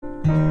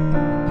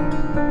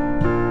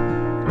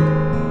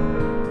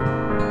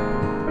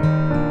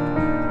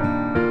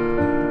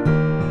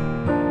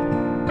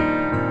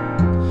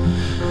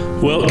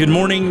Well, good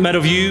morning,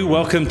 Meadowview.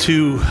 Welcome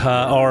to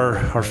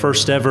our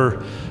first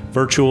ever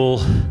virtual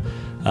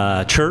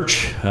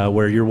church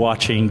where you're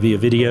watching via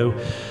video.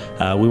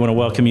 We want to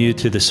welcome you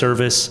to the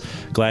service.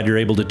 Glad you're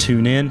able to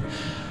tune in.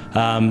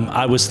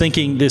 I was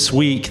thinking this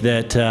week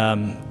that,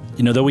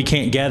 though we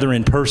can't gather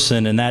in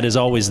person, and that is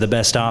always the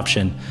best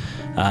option,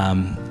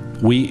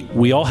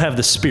 we all have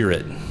the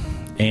Spirit,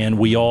 and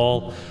we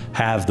all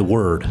have the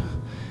Word.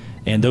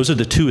 And those are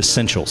the two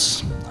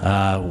essentials,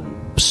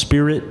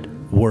 Spirit,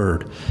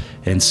 Word.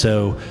 And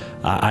so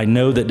I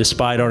know that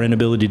despite our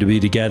inability to be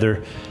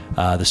together,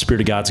 the Spirit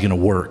of God's going to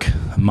work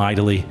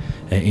mightily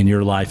in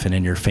your life and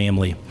in your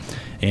family.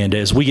 And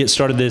as we get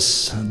started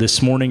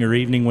this morning or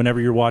evening,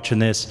 whenever you're watching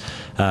this,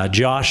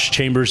 Josh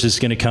Chambers is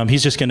going to come.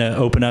 He's just going to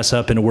open us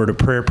up in a word of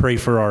prayer, pray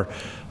for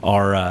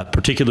our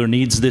particular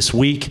needs this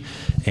week.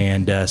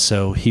 And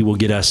so he will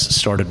get us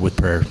started with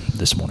prayer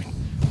this morning.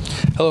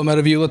 Hello,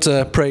 Meadowview.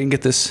 Let's pray and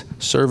get this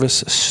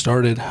service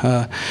started.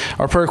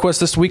 Our prayer requests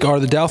this week are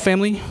the Dow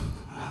family,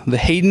 the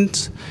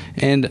Haydens,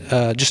 and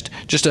just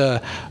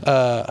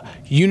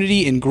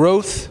unity and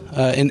growth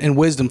and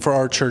wisdom for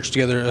our church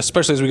together,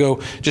 especially as we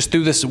go just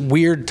through this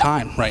weird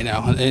time right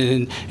now.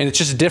 And it's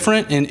just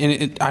different,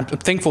 and I'm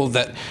thankful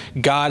that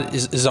God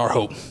is our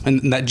hope,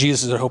 and that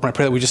Jesus is our hope, and I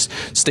pray that we just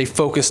stay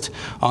focused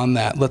on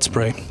that. Let's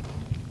pray.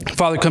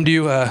 Father, come to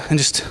you and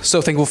just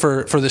so thankful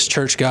for this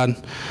church, God,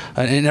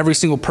 and every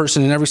single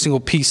person and every single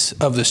piece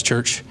of this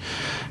church.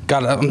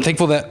 God, I'm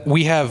thankful that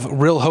we have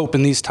real hope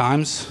in these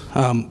times,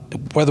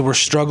 whether we're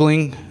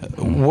struggling,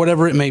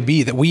 whatever it may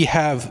be, that we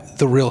have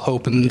the real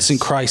hope, and it's in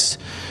Christ,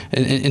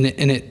 and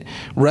it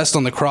rests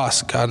on the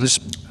cross, God. I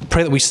just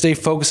pray that we stay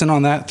focusing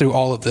on that through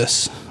all of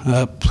this.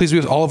 Please be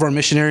with all of our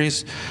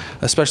missionaries,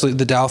 especially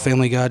the Dow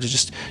family, God.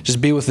 Just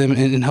be with them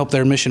and help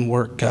their mission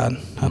work, God.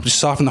 Just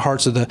soften the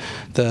hearts of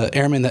the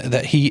airmen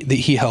that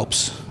he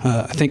helps.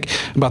 I think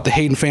about the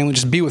Hayden family.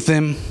 Just be with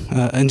them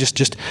and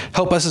just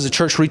help us as a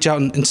church reach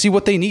out and see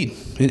what they need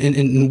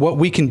and what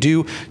we can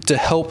do to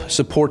help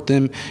support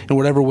them in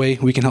whatever way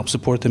we can help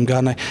support them, God.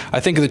 And I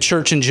think of the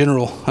church in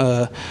general,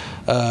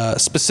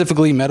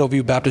 specifically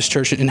Meadowview Baptist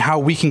Church, and how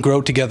we can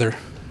grow together.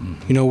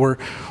 You know,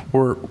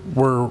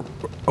 we're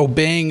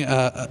obeying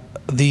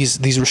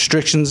these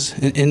restrictions,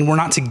 and we're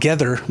not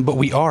together, but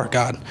we are,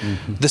 God.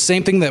 Mm-hmm. The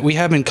same thing that we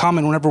have in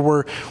common whenever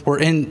we're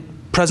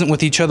present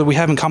with each other, we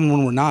have in common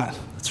when we're not.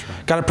 That's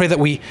right. God, I pray that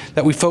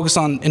we focus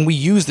on and we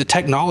use the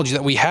technology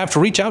that we have to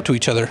reach out to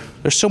each other.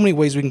 There's so many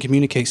ways we can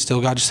communicate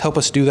still. God, just help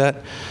us do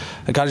that.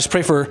 God, just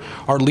pray for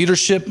our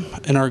leadership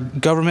and our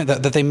government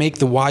that they make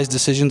the wise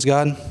decisions,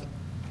 God,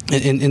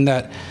 and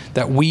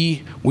that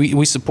we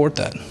support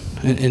that.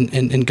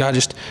 And God,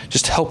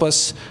 just help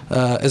us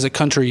as a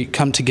country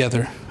come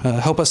together.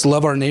 Help us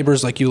love our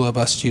neighbors like you love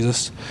us,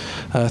 Jesus.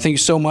 Thank you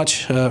so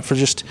much for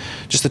just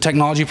the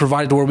technology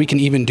provided to where we can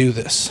even do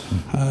this.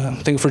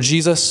 Thank you for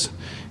Jesus,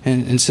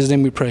 and in his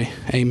name we pray.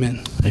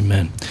 Amen.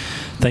 Amen.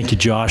 Thank you,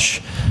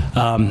 Josh.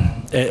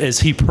 As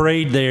he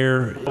prayed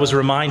there, I was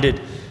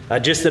reminded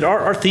just that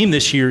our theme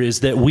this year is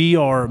that we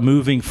are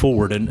moving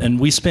forward, and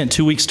we spent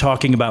 2 weeks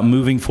talking about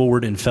moving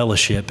forward in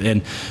fellowship.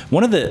 And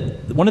one of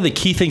the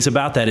key things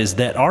about that is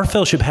that our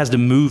fellowship has to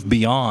move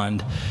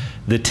beyond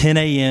the 10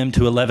 a.m.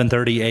 to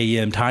 11:30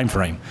 a.m. time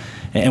frame.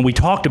 And we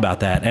talked about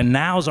that, and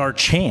now's our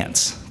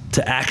chance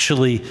to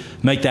actually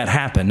make that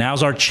happen.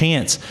 Now's our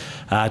chance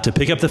to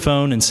pick up the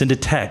phone and send a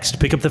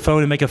text, pick up the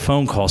phone and make a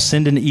phone call,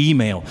 send an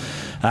email,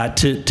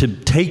 to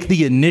take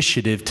the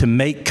initiative to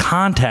make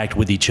contact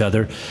with each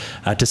other,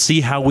 to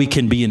see how we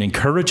can be an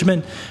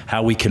encouragement,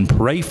 how we can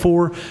pray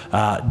for,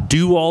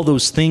 do all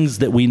those things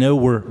that we know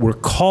we're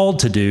called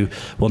to do.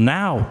 Well,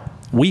 now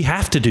we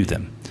have to do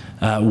them.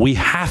 We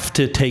have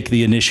to take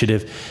the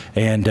initiative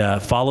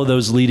and follow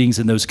those leadings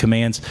and those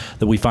commands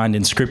that we find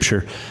in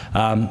Scripture.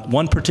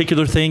 One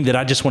particular thing that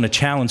I just want to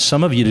challenge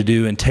some of you to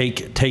do and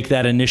take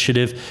that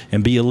initiative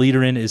and be a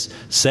leader in is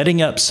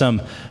setting up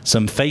some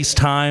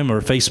FaceTime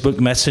or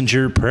Facebook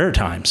Messenger prayer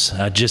times.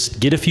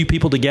 Just get a few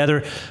people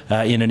together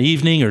in an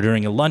evening or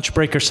during a lunch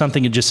break or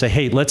something and just say,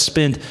 hey, let's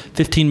spend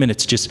 15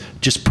 minutes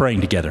just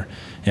praying together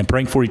and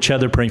praying for each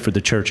other, praying for the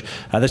church.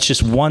 That's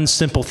just one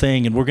simple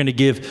thing, and we're going to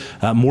give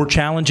more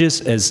challenges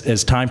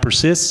as time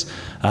persists,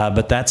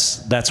 but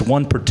that's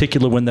one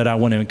particular one that I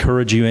want to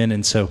encourage you in.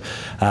 And so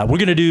we're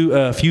going to do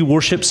a few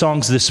worship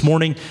songs this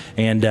morning,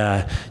 and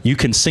you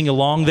can sing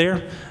along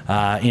there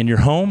in your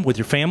home with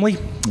your family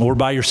or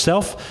by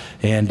yourself.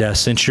 And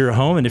since you're at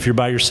home, and if you're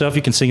by yourself,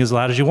 you can sing as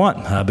loud as you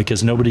want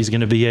because nobody's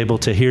going to be able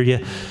to hear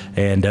you.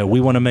 And we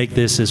want to make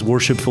this as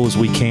worshipful as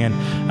we can.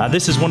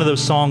 This is one of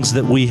those songs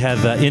that we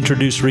have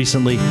introduced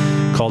recently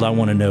called I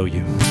Want to Know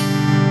You.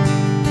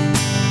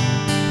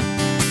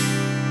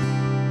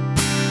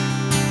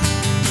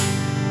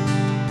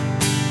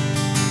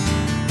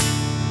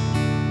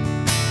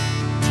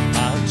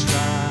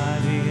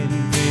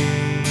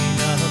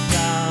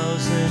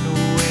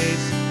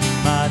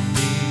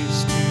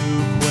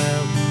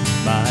 Well,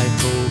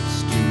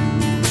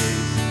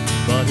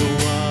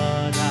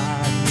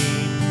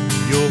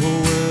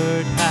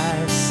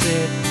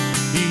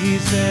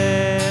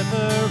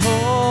 ever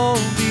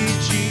holy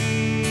Jesus.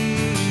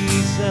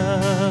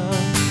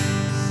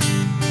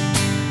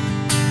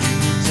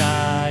 You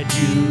died,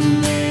 you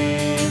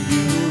live,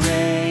 you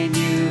reign,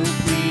 you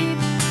plead.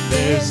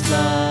 There's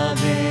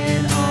love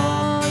in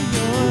all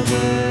your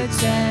words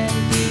and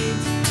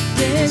deeds.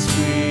 This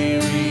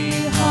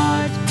weary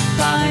heart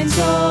finds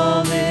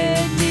all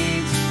it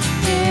needs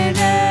in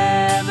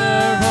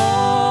ever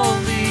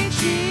holy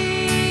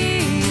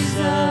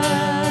Jesus.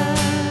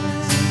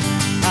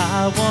 I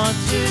want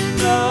to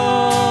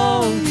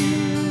know you,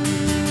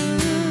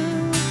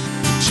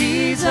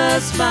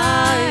 Jesus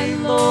my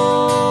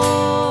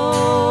Lord,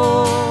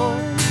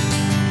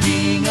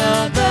 King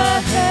of the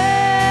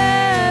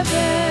heavens,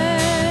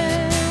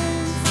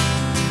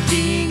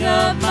 King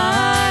of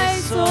my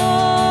soul.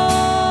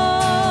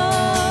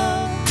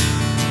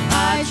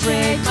 I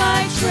trade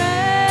my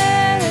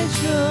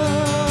treasures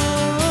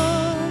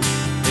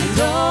and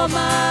all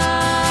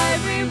my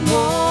reward,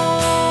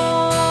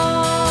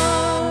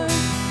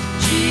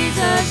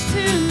 Jesus,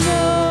 to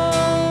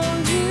know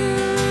you,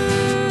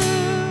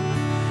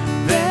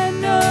 then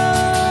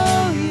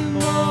know you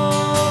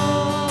more.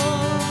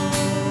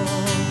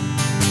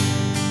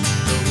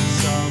 Though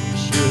some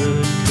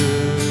should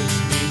curse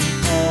me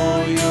for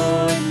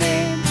your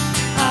name,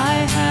 I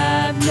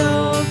have no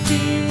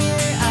fear,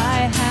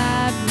 I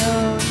have no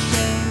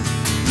shame.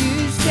 You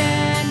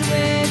stand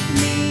with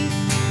me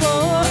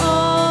for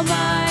all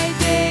my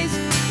days,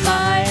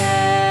 my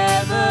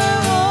ever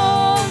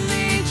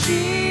holy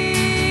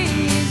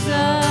Jesus.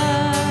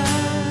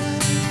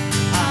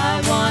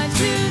 I want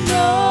to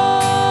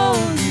know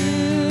you,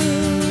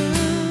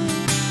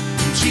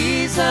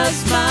 Jesus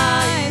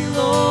my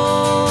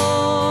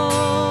Lord,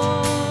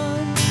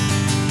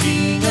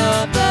 King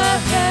of the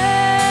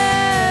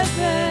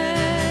heavens,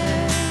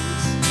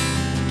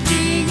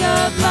 King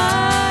of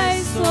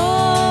my soul.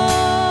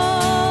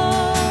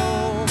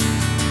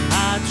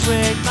 I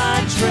trade my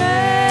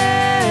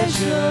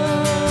treasure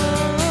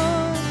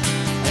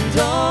and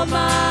all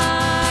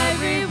my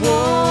reward,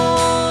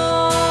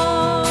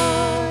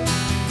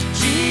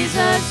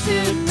 Jesus, to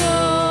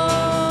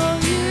know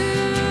you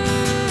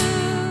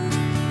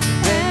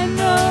and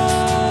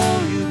know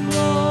you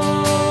more.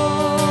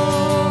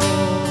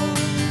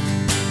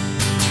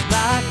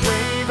 Like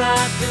wave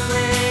after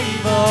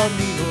wave on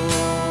the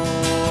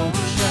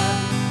ocean,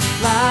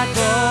 like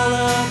all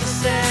of the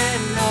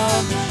sand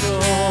on the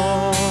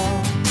shore.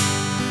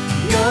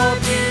 Your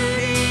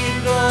beauty and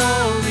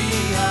glory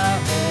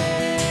are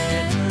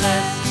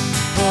endless.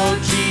 Oh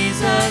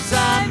Jesus,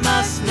 I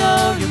must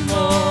know you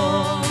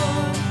more.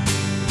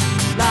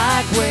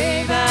 Like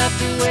wave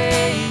after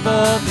wave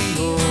of the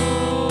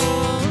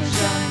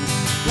ocean,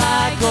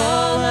 like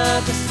all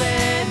of the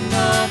sand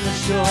on the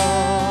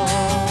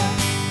shore.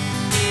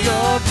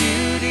 Your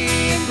beauty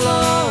and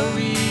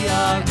glory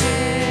are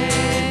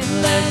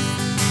endless.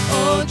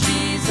 Oh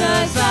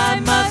Jesus, I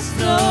must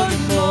know you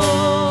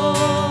more.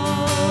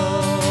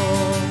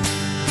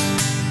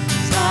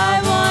 'Cause I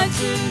want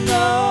to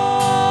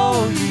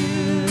know you,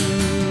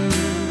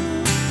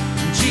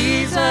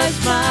 Jesus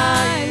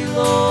my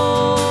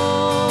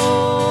Lord,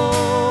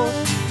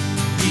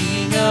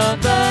 King of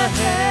the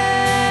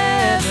heavens,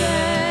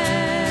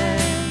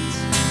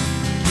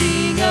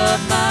 King of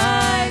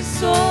my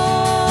soul.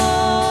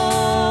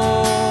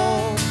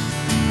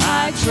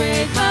 I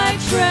trade my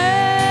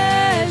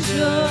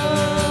treasure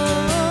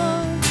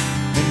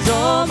and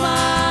all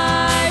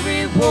my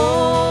reward,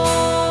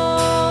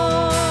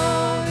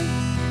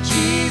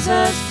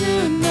 Jesus, to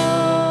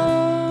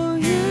know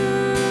you,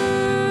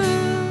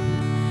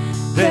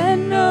 then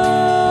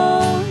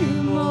know you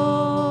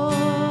more.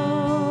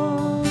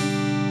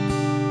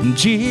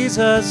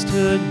 Jesus,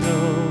 to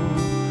know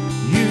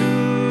you,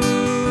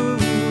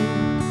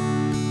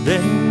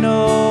 then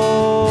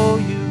know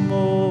you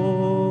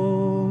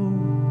more.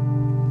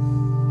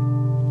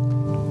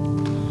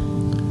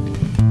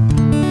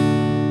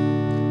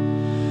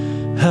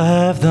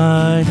 Have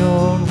thine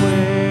own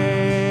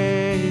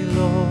way,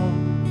 Lord,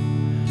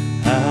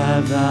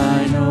 have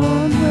thine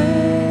own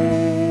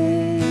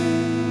way.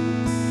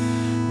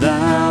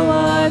 Thou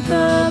art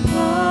the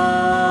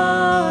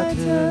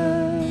potter,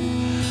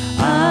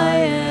 I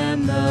am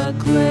the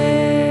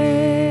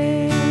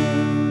clay.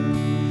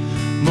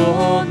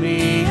 Mold me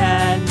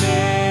and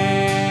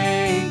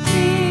make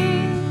me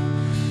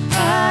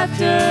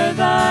after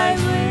thy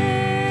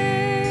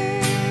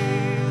will,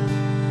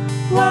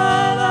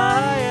 while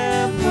I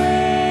am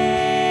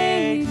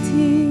waiting,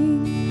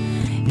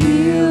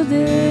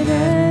 yielded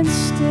and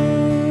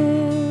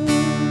still.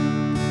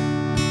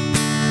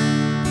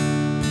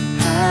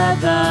 Have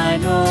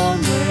thine own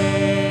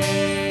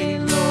way,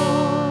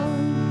 Lord,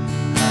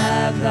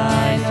 have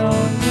thine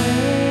own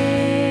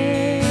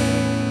way.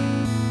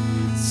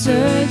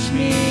 Search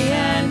me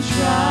and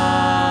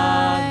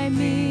try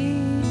me,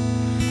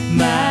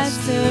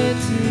 Master,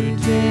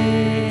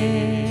 today.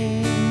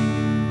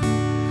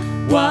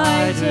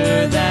 Whiter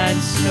than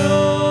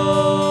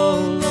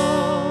snow,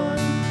 Lord,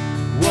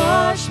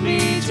 wash me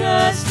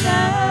just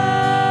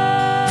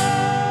now,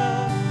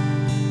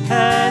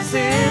 as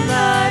if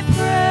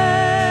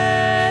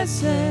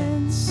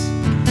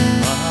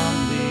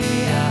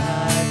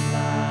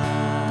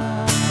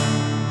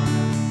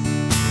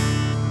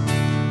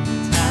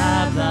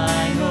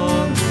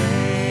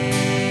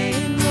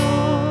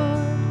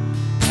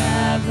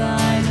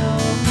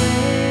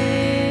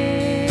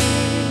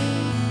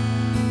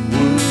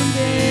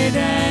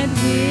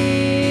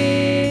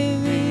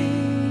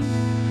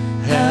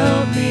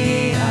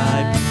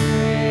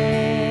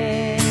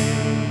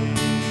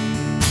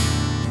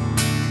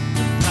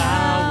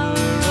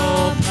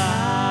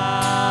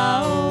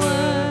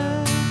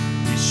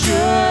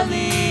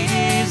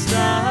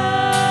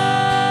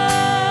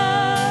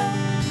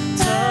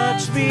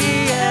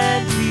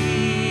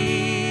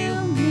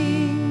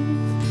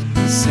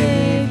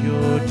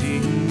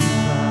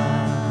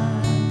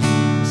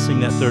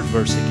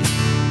verse again.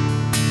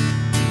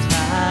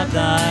 Have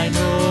thine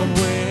own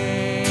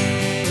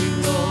way,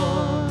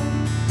 Lord.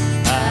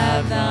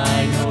 Have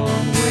thine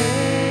own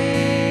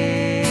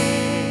way.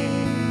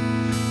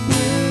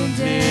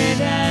 Wounded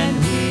and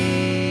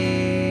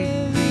weary,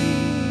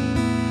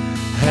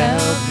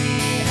 help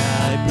me,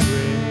 I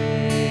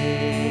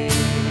pray.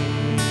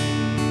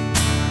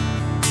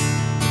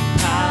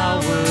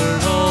 Power,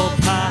 oh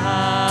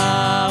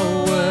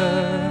power,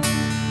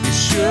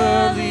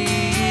 surely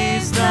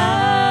is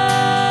thine.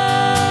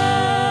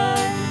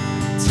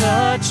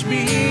 Touch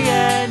me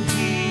and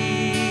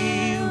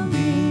heal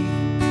me,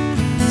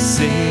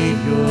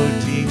 Savior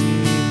divine.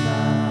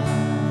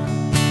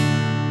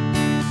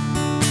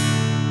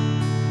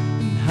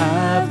 And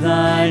have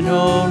thine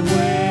own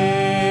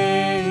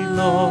way,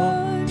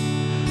 Lord,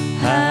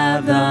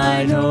 have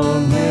thine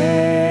own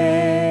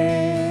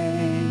way.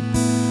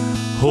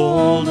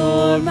 Hold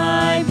on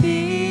my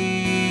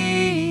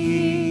being,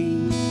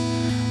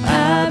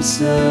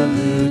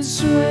 absolute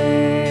sway.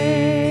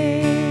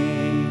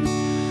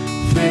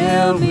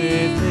 Fill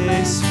with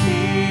His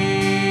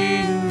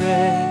Spirit,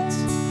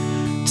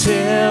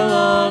 till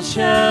all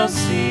shall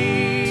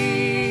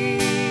see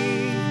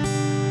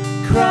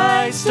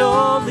Christ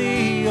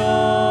only,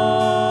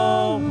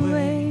 always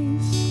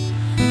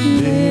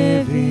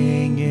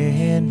living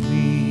in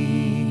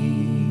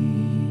me.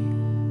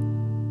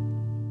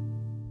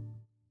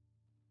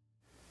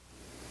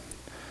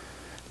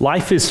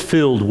 Life is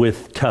filled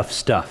with tough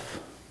stuff.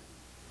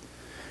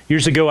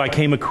 Years ago, I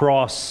came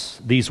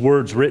across these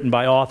words written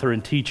by author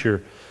and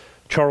teacher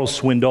Charles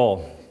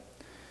Swindoll.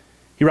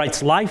 He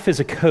writes, "Life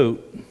is a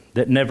coat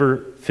that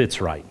never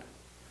fits right.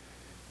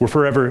 We're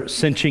forever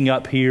cinching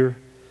up here,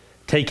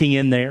 taking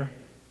in there,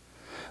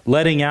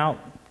 letting out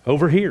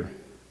over here.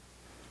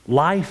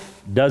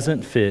 Life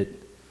doesn't fit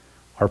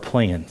our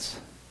plans.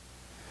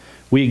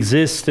 We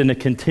exist in a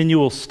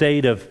continual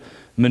state of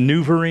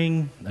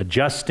maneuvering,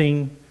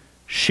 adjusting,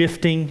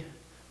 shifting,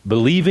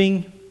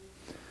 believing,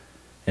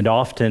 and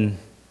often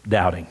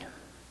doubting."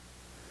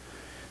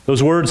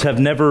 Those words have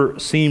never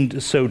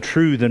seemed so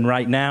true than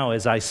right now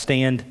as I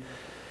stand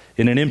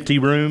in an empty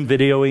room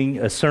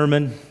videoing a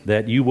sermon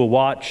that you will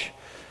watch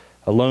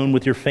alone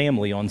with your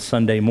family on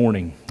Sunday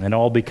morning, and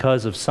all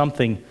because of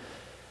something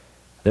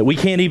that we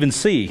can't even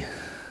see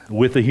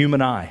with the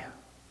human eye.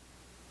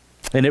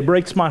 And it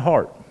breaks my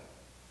heart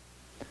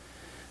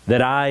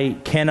that I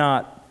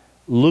cannot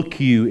look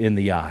you in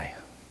the eye,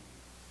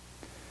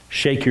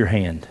 shake your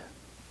hand,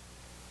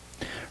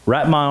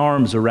 wrap my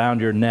arms around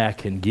your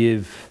neck, and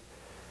give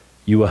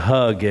you a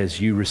hug as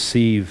you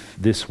receive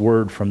this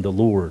word from the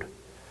Lord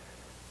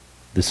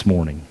this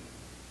morning.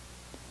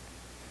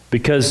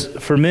 Because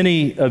for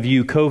many of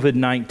you,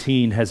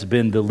 COVID-19 has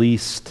been the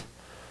least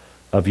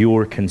of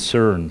your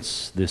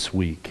concerns this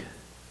week.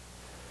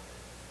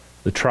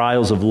 The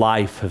trials of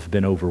life have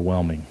been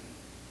overwhelming.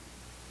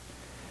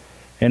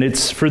 And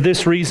it's for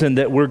this reason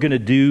that we're going to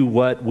do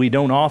what we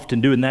don't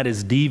often do, and that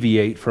is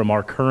deviate from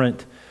our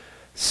current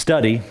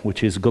study,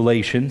 which is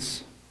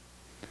Galatians.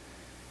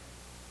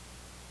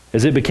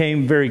 As it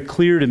became very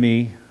clear to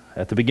me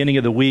at the beginning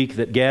of the week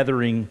that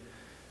gathering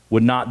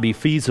would not be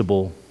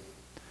feasible,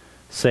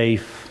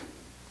 safe,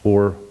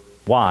 or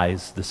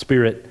wise, the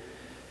Spirit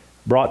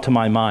brought to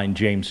my mind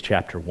James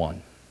chapter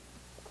 1.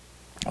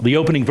 The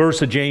opening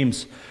verse of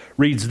James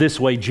reads this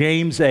way: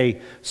 "James, a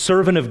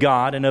servant of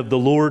God and of the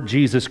Lord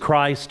Jesus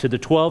Christ, to the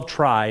 12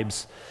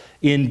 tribes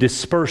in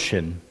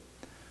dispersion,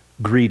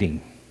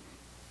 greeting."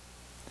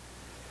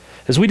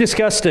 As we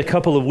discussed a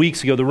couple of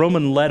weeks ago, the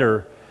Roman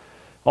letter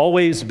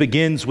always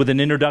begins with an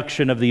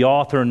introduction of the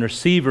author and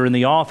receiver, and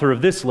the author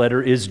of this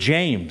letter is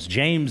James.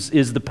 James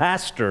is the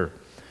pastor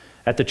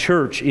at the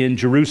church in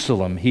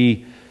Jerusalem.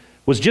 He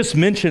was just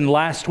mentioned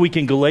last week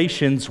in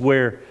Galatians,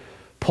 where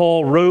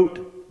Paul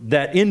wrote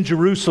that in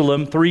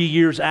Jerusalem, 3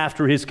 years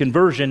after his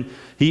conversion,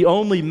 he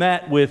only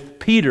met with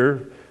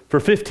Peter for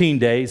 15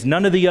 days,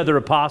 none of the other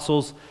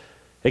apostles,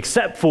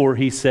 except for,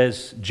 he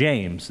says,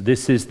 James.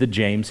 This is the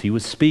James he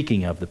was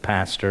speaking of, the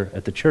pastor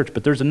at the church.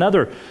 But there's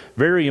another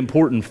very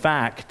important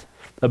fact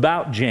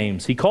about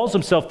James. He calls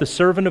himself the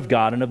servant of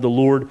God and of the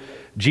Lord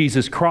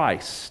Jesus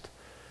Christ.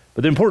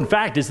 But the important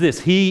fact is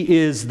this: he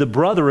is the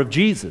brother of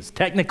Jesus.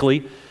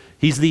 Technically,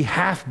 he's the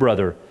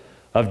half-brother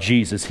of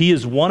Jesus. He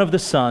is one of the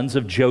sons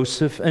of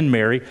Joseph and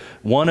Mary,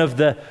 one of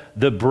the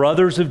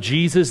brothers of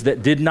Jesus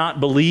that did not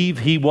believe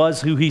he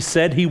was who he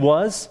said he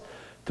was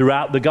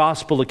throughout the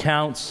gospel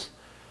accounts.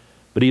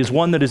 But he is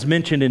one that is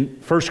mentioned in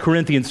 1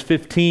 Corinthians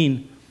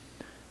 15,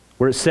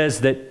 where it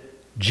says that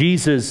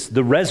Jesus,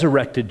 the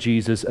resurrected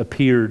Jesus,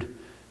 appeared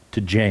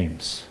to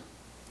James.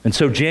 And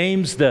so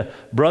James, the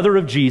brother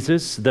of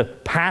Jesus, the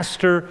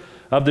pastor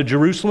of the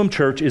Jerusalem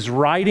church, is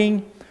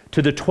writing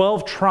to the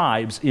 12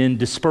 tribes in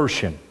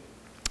dispersion.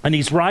 And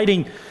he's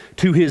writing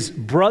to his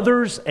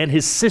brothers and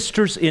his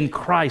sisters in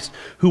Christ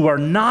who are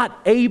not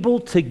able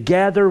to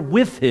gather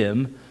with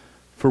him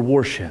for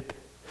worship.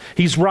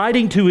 He's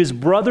writing to his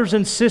brothers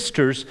and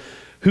sisters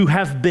who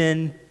have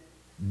been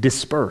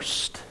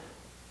dispersed.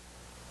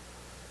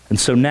 And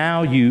so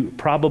now you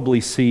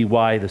probably see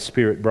why the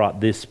Spirit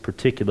brought this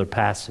particular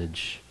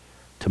passage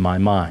to my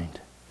mind.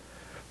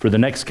 For the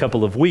next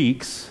couple of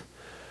weeks,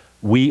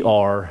 we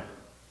are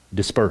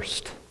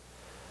dispersed.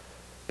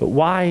 But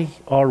why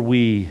are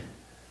we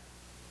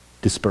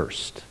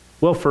dispersed?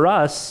 Well, for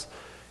us,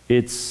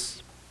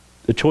 it's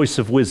the choice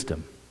of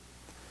wisdom.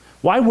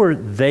 Why were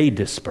they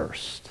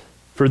dispersed?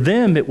 For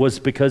them, it was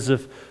because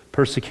of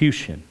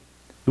persecution.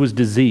 It was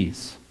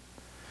disease.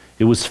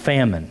 It was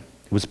famine.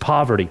 It was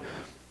poverty.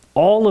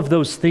 All of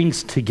those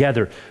things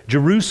together.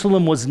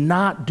 Jerusalem was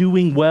not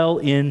doing well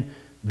in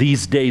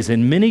these days,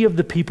 and many of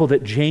the people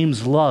that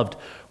James loved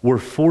were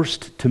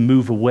forced to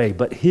move away.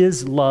 But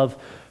his love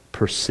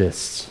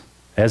persists,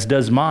 as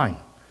does mine,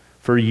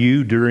 for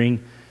you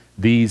during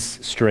these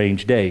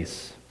strange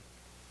days.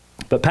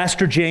 But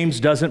Pastor James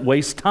doesn't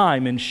waste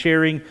time in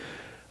sharing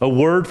a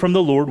word from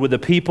the Lord with the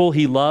people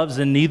he loves,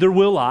 and neither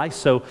will I.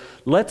 So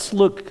let's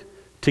look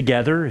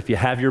together. If you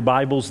have your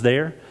Bibles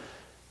there,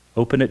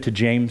 open it to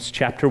James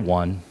chapter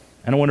 1,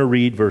 and I want to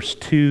read verse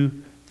 2,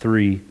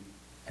 3,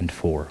 and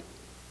 4.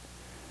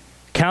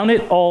 Count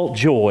it all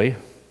joy,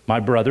 my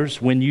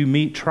brothers, when you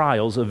meet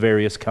trials of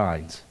various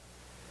kinds.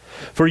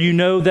 For you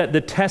know that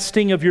the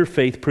testing of your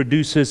faith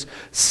produces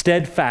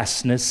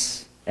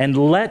steadfastness, and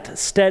let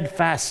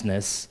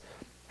steadfastness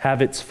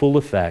have its full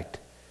effect,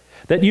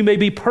 that you may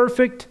be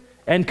perfect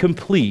and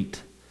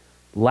complete,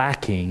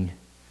 lacking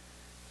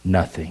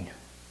nothing.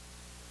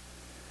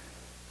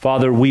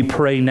 Father, we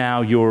pray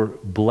now your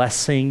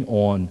blessing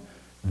on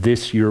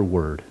this your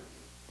word.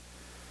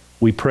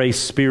 We pray,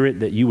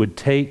 Spirit, that you would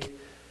take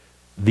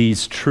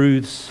these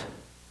truths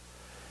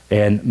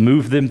and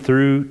move them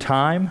through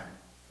time,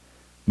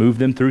 move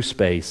them through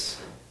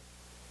space,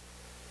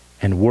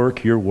 and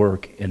work your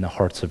work in the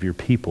hearts of your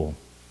people.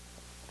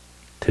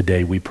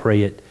 Today we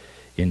pray it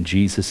in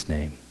Jesus'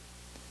 name.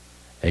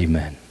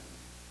 Amen.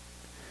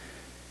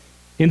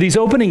 In these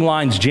opening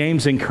lines,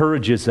 James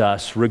encourages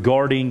us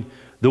regarding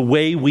the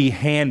way we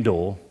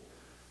handle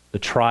the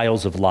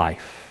trials of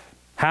life,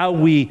 how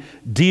we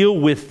deal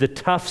with the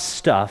tough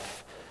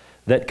stuff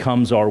that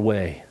comes our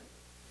way.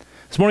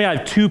 This morning I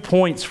have 2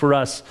 points for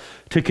us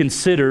to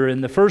consider,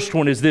 and the first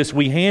one is this: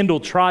 we handle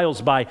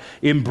trials by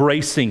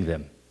embracing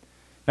them.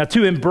 Now,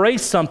 to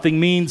embrace something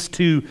means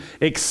to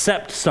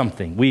accept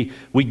something.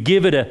 We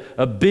give it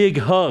a big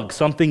hug,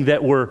 something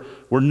that we're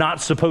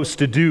not supposed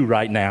to do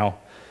right now,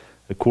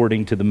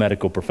 according to the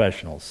medical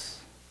professionals.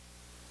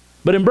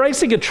 But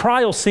embracing a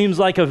trial seems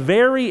like a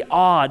very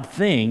odd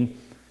thing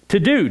to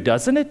do,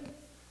 doesn't it?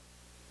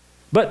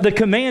 But the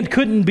command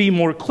couldn't be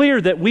more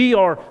clear that we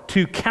are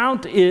to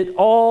count it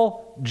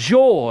all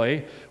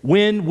joy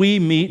when we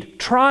meet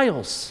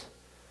trials.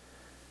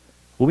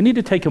 Well, we need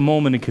to take a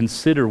moment and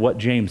consider what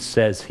James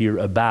says here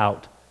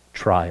about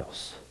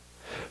trials.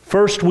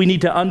 First, we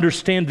need to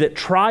understand that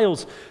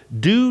trials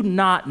do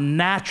not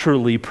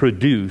naturally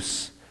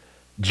produce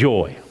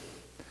joy.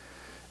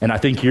 And I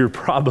think you're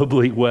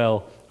probably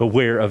well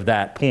aware of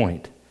that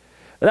point.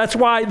 That's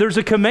why there's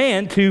a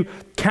command to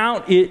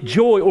count it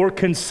joy or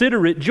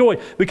consider it joy,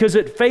 because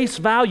at face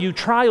value,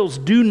 trials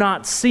do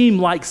not seem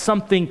like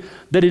something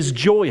that is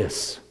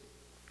joyous.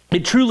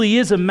 It truly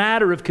is a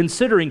matter of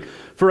considering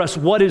for us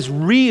what is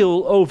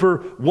real over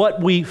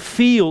what we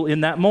feel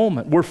in that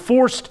moment. We're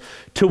forced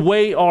to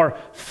weigh our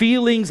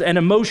feelings and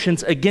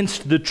emotions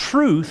against the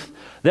truth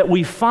that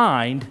we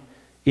find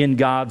in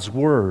God's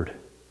Word.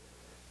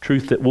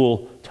 Truth that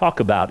we'll talk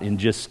about in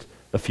just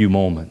a few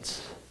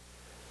moments.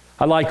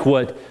 I like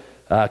what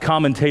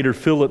commentator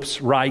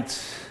Phillips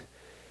writes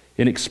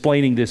in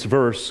explaining this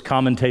verse.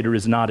 Commentator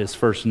is not his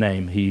first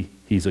name.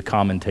 He's a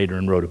commentator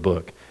and wrote a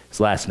book. His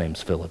last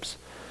name's Phillips.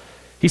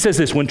 He says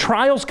this: when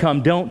trials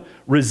come, don't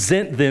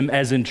resent them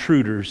as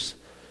intruders,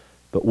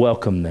 but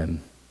welcome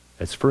them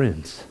as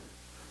friends.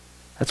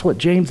 That's what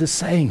James is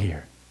saying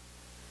here.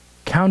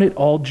 Count it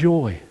all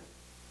joy.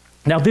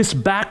 Now, this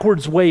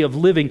backwards way of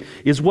living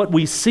is what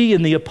we see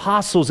in the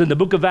apostles in the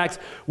book of Acts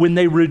when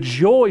they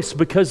rejoice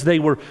because they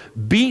were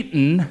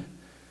beaten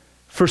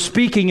for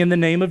speaking in the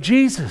name of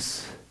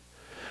Jesus.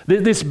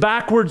 This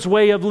backwards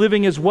way of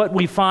living is what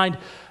we find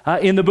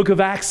in the book of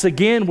Acts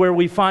again, where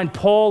we find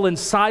Paul and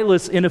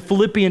Silas in a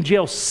Philippian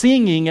jail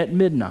singing at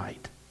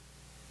midnight.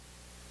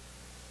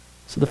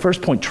 So the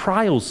first point,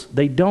 trials,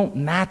 they don't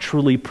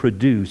naturally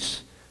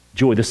produce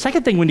joy. The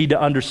second thing we need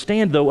to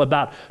understand, though,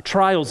 about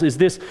trials is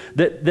this,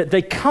 that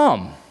they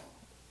come.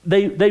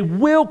 They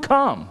will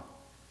come.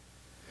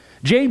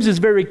 James is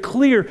very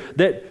clear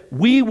that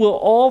we will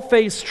all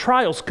face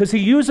trials because he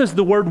uses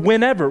the word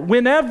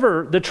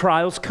whenever the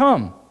trials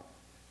come.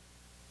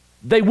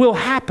 They will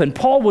happen.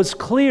 Paul was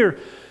clear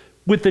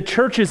with the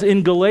churches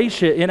in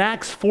Galatia in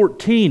Acts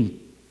 14.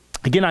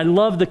 Again, I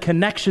love the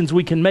connections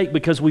we can make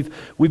because we've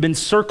been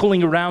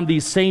circling around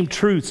these same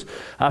truths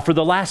for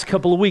the last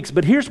couple of weeks.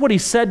 But here's what he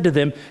said to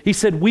them. He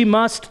said, we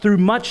must, through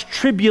much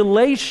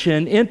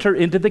tribulation, enter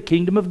into the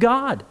kingdom of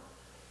God.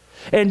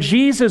 And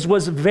Jesus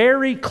was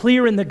very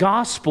clear in the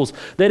Gospels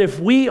that if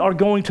we are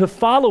going to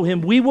follow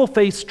him, we will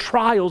face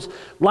trials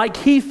like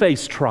he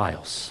faced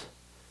trials.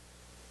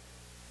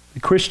 The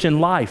Christian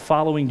life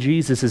following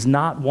Jesus is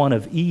not one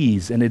of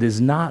ease, and it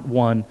is not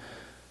one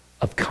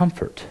of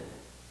comfort.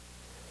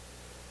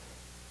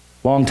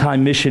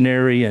 Longtime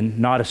missionary and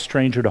not a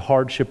stranger to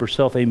hardship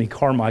herself, Amy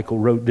Carmichael,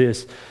 wrote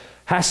this: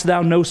 "Hast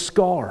thou no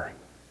scar?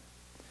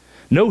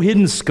 No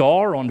hidden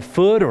scar on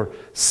foot or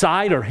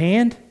side or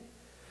hand?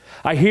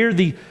 I hear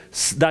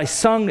thy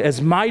sung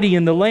as mighty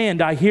in the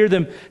land. I hear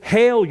them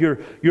hail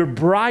your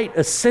bright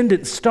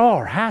ascendant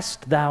star.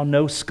 Hast thou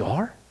no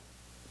scar?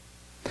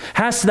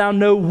 Hast thou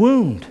no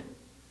wound?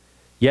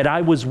 Yet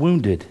I was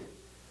wounded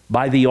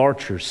by the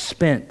archers,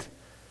 spent,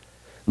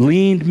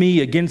 leaned me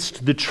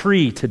against the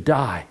tree to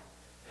die.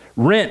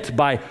 Rent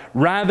by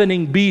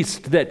ravening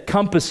beast that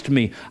compassed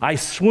me, I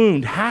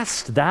swooned.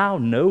 Hast thou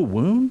no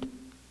wound?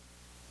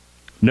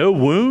 No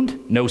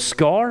wound, no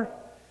scar?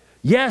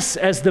 Yes,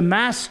 as the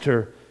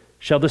master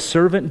shall the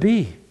servant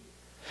be.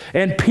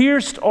 And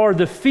pierced are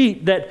the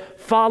feet that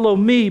follow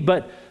me,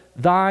 but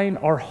thine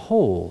are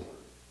whole.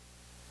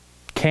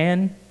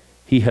 Can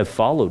he have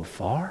followed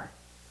far,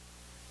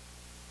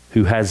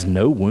 who has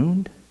no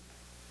wound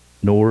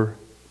nor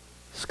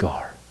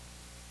scar?"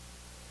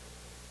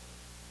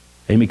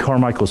 Amy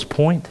Carmichael's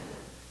point: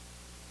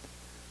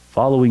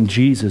 following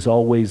Jesus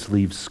always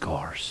leaves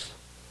scars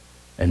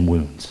and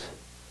wounds.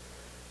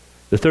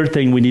 The third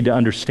thing we need to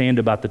understand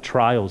about the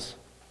trials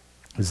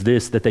is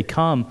this: that they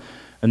come,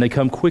 and they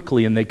come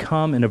quickly, and they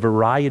come in a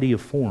variety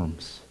of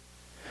forms.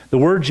 The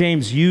word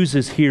James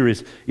uses here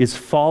is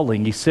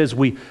falling. He says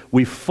we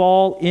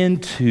fall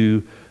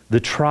into the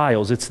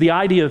trials. It's the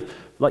idea of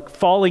like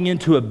falling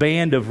into a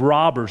band of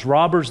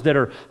robbers that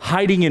are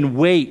hiding in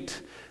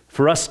wait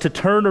for us to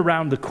turn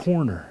around the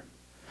corner.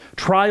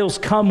 Trials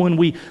come when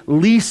we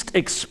least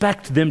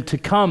expect them to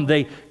come.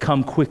 They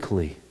come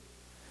quickly,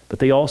 but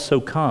they also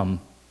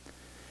come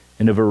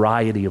in a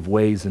variety of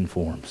ways and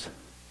forms.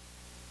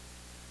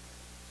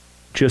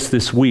 Just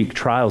this week,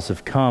 trials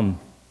have come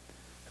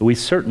that we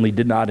certainly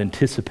did not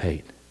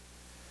anticipate.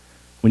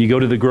 When you go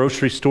to the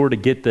grocery store to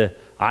get the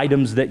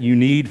items that you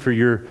need for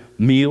your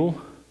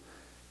meal,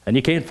 and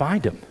you can't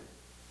find them.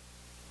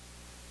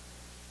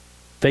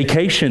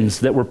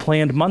 Vacations that were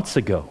planned months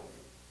ago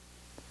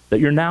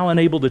that you're now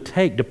unable to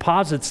take.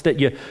 Deposits that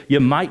you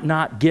might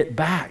not get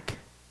back.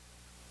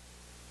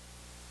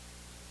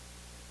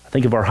 I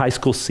think of our high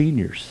school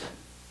seniors.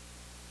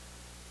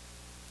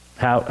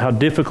 How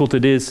difficult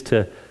it is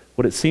to,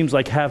 what it seems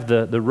like, have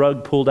the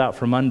rug pulled out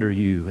from under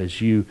you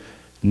as you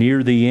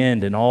near the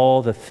end, and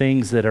all the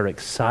things that are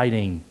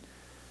exciting.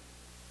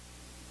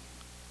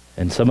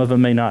 And some of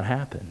them may not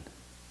happen.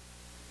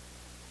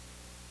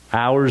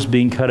 Hours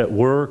being cut at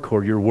work,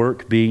 or your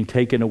work being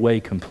taken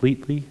away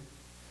completely.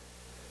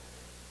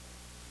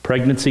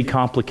 Pregnancy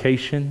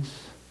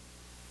complications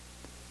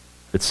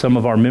that some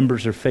of our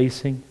members are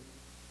facing.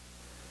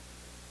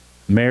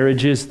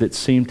 Marriages that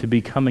seem to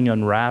be coming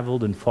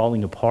unraveled and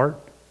falling apart.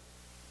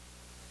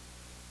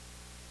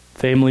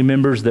 Family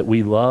members that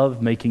we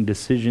love making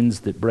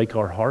decisions that break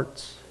our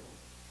hearts.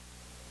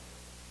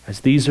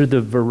 As these are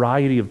the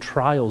variety of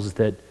trials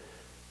that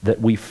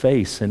we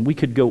face, and we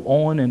could go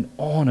on and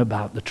on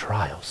about the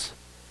trials.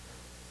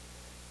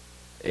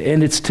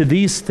 And it's to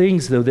these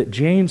things, though, that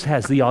James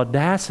has the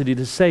audacity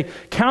to say,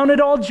 count it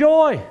all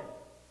joy.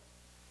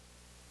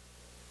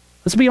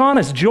 Let's be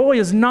honest, joy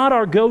is not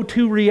our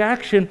go-to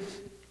reaction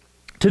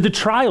to the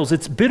trials.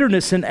 It's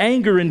bitterness and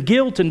anger and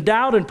guilt and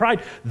doubt and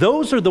pride.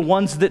 Those are the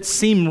ones that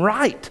seem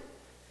right.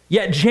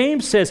 Yet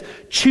James says,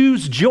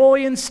 choose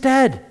joy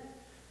instead.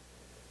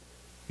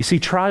 You see,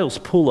 trials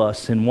pull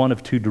us in one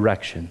of two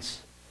directions.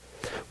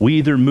 We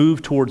either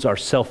move towards our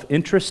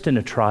self-interest in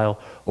a trial,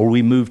 or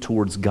we move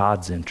towards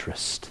God's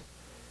interest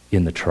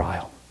in the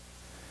trial.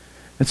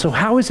 And so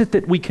how is it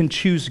that we can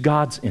choose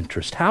God's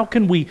interest? How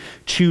can we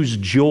choose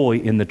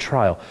joy in the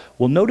trial?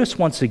 Well, notice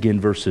once again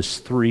verses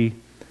 3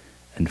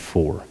 and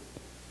 4.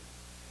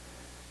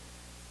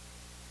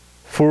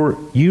 For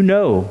you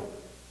know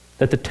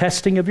that the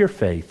testing of your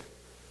faith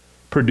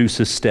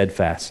produces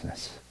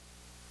steadfastness.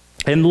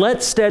 And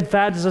let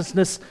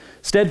steadfastness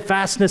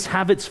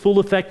have its full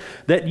effect,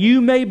 that you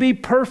may be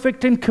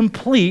perfect and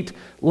complete,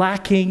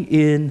 lacking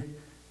in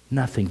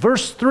nothing.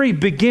 Verse 3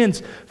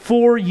 begins,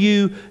 for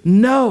you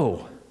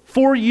know.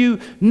 For you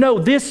know.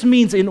 This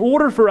means in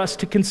order for us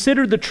to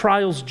consider the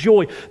trials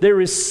joy, there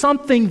is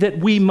something that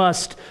we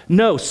must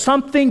know.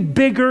 Something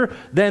bigger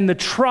than the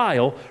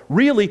trial.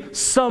 Really,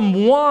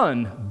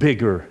 someone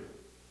bigger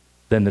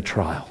than the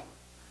trial.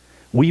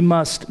 We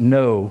must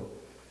know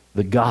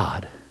the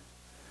God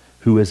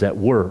who is at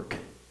work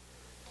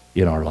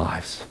in our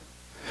lives.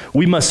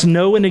 We must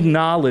know and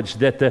acknowledge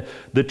that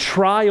the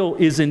trial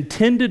is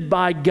intended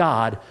by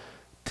God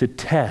to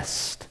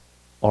test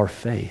our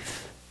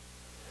faith.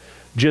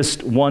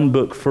 Just one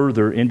book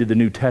further into the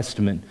New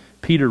Testament,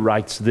 Peter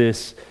writes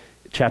this,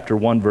 chapter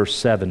 1, verse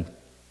 7.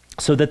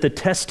 So that the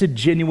tested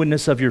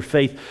genuineness of your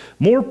faith,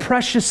 more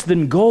precious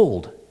than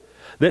gold,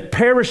 that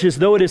perishes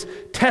though it is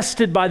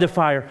tested by the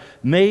fire,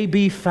 may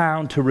be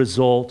found to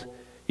result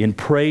in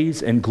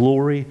praise and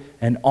glory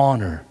and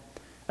honor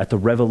at the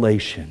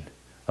revelation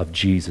of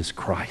Jesus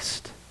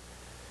Christ.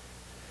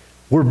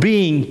 We're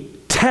being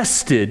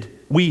tested.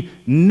 We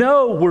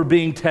know we're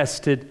being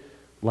tested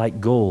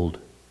like gold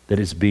that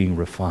is being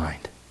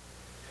refined.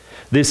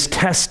 This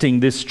testing,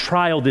 this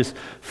trial, this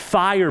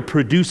fire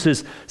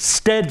produces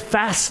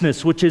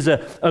steadfastness, which is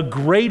a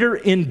greater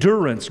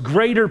endurance,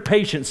 greater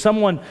patience.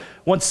 Someone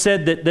once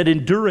said that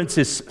endurance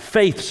is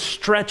faith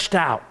stretched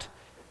out.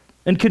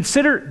 And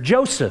consider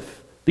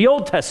Joseph, the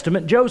Old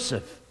Testament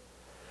Joseph.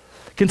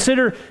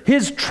 Consider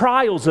his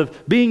trials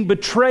of being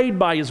betrayed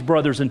by his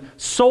brothers and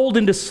sold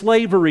into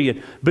slavery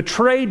and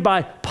betrayed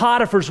by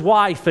Potiphar's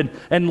wife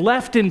and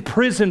left in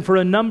prison for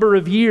a number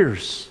of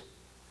years.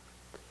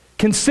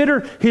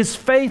 Consider his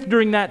faith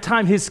during that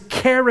time, his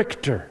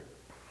character.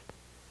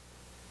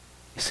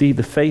 You see,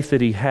 the faith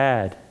that he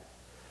had,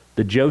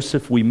 the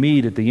Joseph we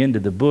meet at the end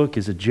of the book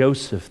is a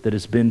Joseph that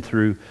has been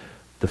through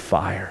the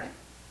fire.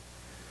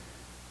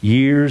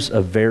 Years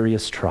of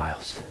various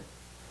trials.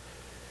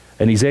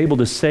 And he's able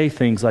to say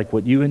things like,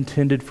 what you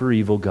intended for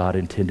evil, God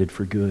intended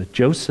for good.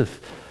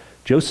 Joseph,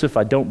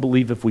 I don't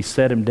believe if we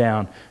set him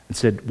down and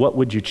said, what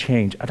would you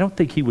change? I don't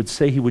think he would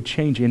say he would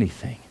change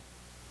anything.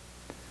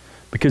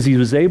 Because he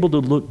was able to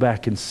look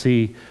back and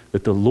see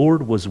that the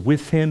Lord was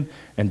with him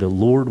and the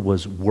Lord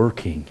was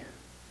working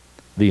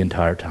the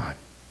entire time.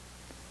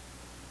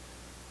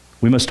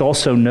 We must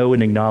also know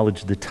and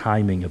acknowledge the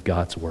timing of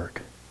God's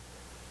work.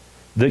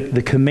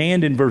 The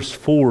command in verse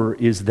 4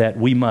 is that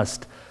we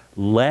must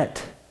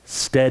let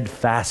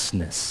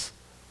steadfastness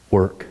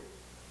work.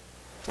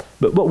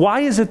 But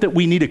why is it that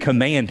we need a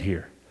command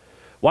here?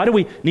 Why do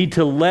we need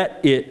to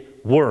let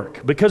it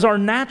work? Because our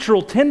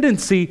natural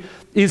tendency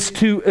is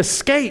to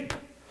escape,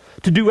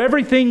 to do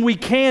everything we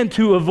can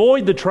to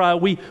avoid the trial.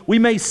 We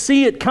may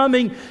see it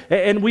coming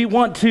and we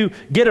want to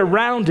get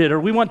around it or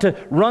we want to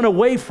run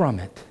away from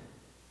it.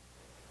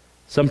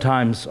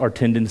 Sometimes our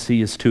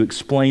tendency is to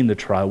explain the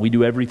trial. We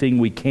do everything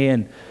we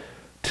can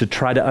to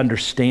try to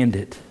understand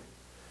it.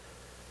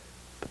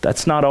 But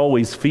that's not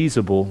always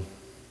feasible.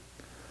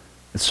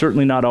 It's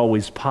certainly not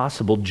always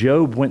possible.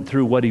 Job went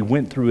through what he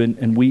went through,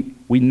 and we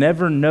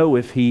never know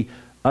if he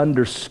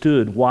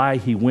understood why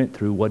he went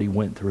through what he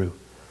went through.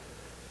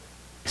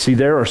 See,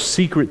 there are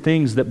secret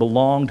things that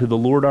belong to the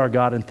Lord our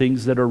God and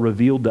things that are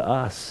revealed to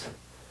us.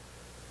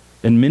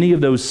 And many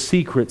of those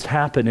secrets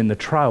happen in the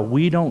trial.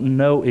 We don't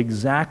know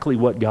exactly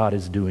what God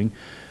is doing.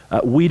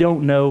 We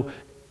don't know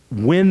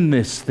when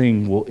this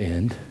thing will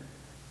end.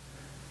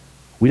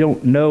 We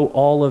don't know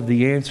all of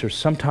the answers.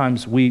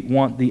 Sometimes we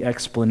want the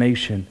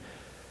explanation.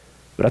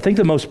 But I think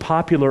the most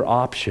popular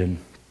option,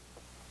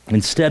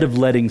 instead of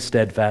letting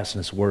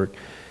steadfastness work,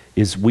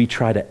 is we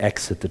try to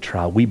exit the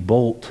trial. We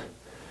bolt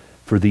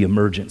for the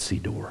emergency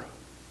door.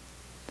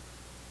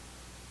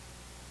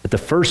 At the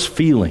first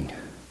feeling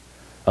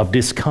of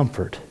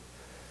discomfort,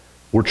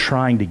 we're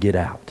trying to get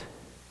out.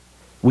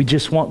 We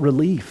just want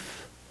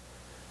relief.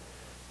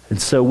 And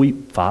so we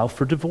file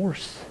for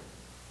divorce.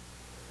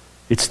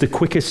 It's the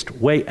quickest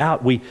way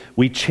out.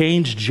 We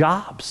change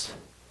jobs.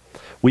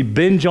 We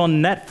binge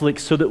on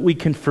Netflix so that we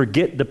can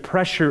forget the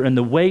pressure and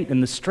the weight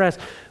and the stress.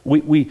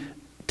 We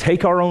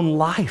take our own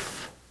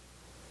life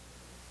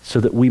so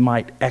that we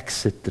might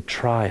exit the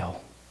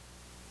trial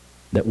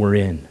that we're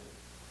in.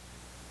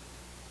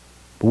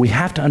 But we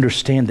have to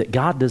understand that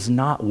God does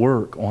not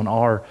work on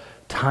our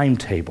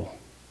timetable.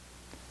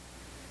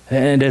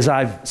 And as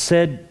I've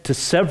said to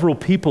several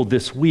people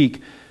this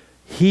week,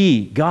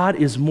 God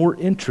is more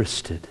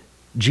interested.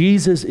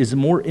 Jesus is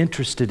more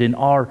interested in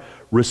our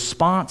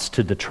response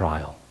to the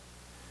trial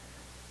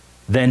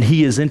than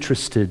he is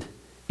interested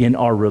in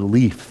our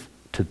relief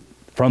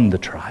from the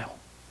trial.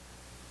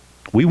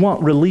 We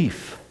want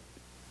relief.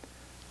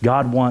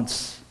 God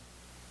wants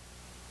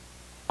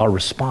our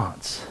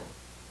response.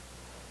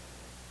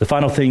 The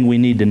final thing we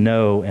need to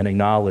know and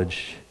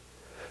acknowledge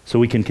so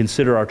we can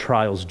consider our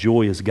trials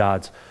joy is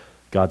God's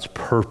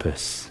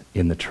purpose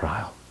in the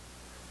trial.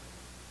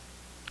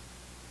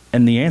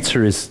 And the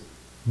answer is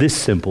this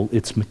simple: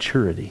 it's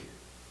maturity.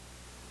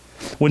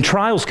 When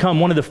trials come,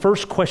 one of the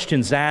first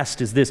questions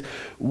asked is this: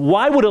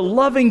 why would a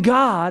loving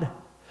God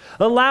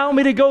allow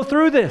me to go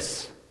through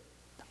this?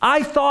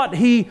 I thought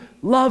he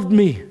loved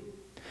me.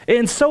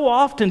 And so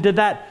often to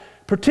that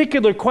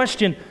particular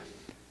question,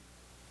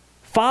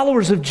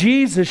 followers of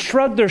Jesus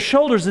shrug their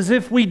shoulders as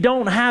if we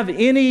don't have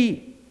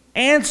any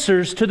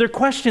answers to their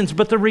questions.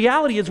 But the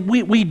reality is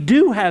we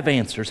do have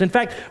answers. In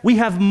fact, we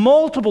have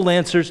multiple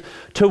answers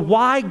to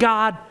why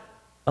God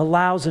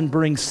allows and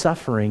brings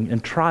suffering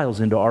and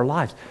trials into our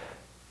lives.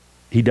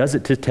 He does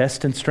it to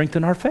test and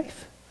strengthen our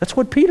faith. That's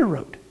what Peter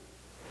wrote.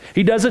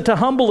 He does it to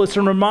humble us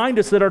and remind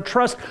us that our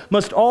trust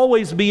must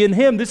always be in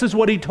him. This is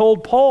what he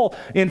told Paul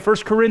in 1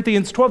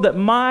 Corinthians 12, that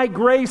my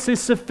grace is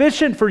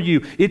sufficient for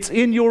you. It's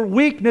in your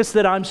weakness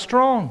that I'm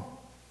strong.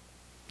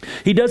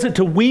 He does it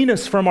to wean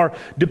us from our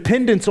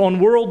dependence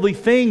on worldly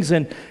things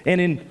and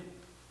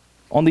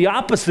on the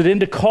opposite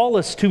end, to call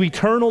us to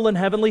eternal and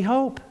heavenly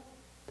hope.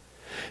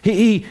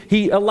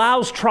 He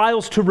allows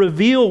trials to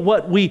reveal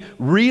what we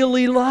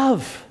really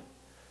love.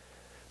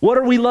 What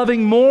are we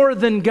loving more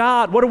than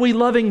God? What are we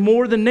loving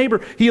more than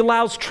neighbor? He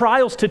allows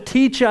trials to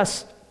teach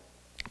us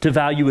to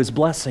value his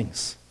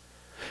blessings.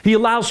 He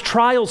allows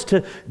trials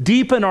to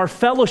deepen our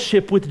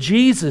fellowship with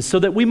Jesus so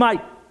that we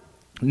might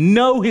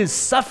know his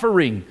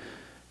suffering,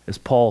 as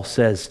Paul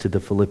says to the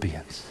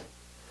Philippians.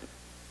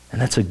 And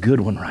that's a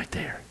good one right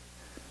there.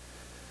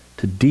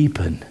 To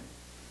deepen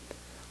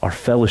our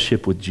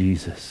fellowship with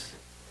Jesus.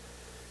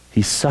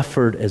 He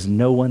suffered as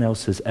no one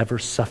else has ever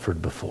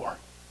suffered before.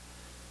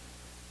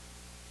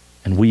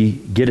 And we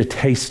get a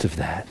taste of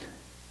that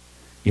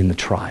in the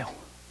trial.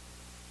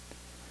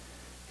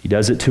 He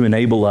does it to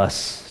enable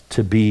us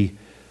to be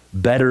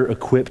better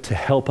equipped to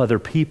help other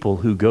people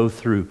who go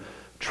through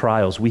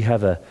trials. We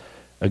have a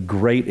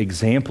great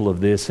example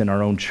of this in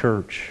our own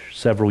church.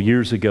 Several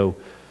years ago,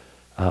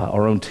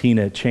 our own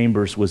Tina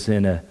Chambers was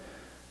in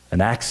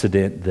an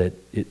accident that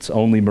it's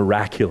only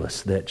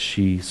miraculous that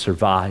she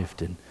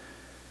survived. And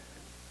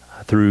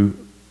through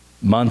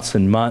months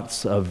and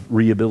months of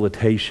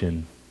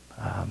rehabilitation,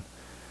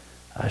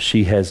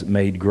 she has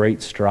made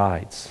great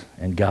strides,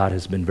 and God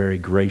has been very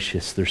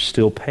gracious. There's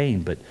still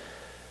pain, but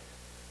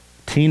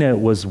Tina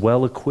was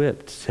well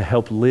equipped to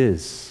help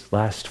Liz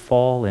last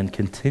fall and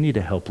continue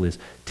to help Liz.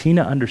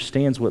 Tina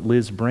understands what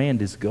Liz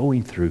Brand is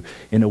going through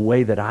in a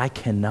way that I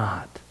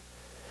cannot,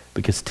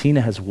 because Tina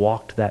has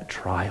walked that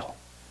trial.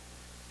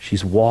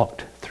 She's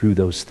walked through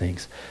those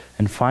things.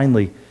 And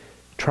finally,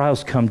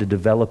 trials come to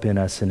develop in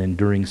us an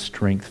enduring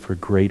strength for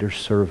greater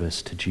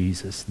service to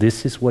Jesus.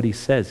 This is what he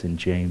says in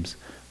James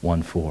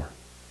 1:4.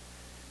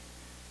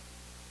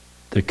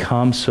 They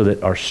come so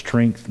that our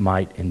strength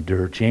might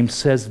endure. James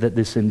says that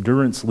this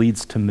endurance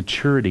leads to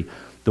maturity.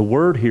 The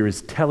word here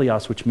is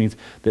teleos, which means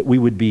that we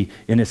would be,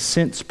 in a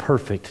sense,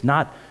 perfect.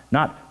 Not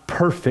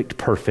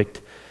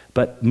perfect,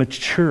 but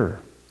mature.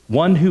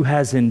 One who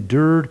has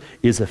endured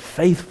is a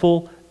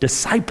faithful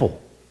disciple.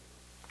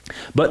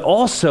 But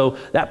also,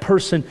 that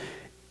person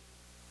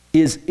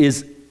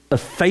is a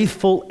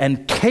faithful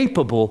and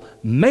capable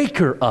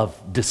maker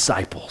of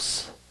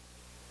disciples.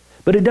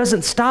 But it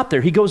doesn't stop there.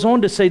 He goes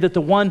on to say that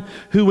the one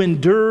who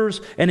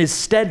endures and is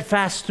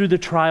steadfast through the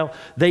trial,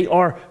 they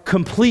are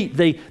complete.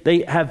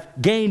 They have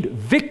gained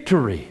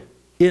victory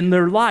in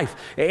their life,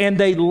 and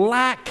they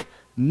lack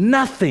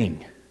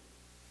nothing.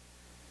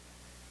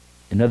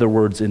 In other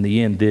words, in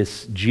the end,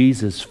 this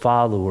Jesus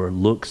follower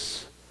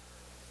looks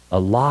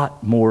a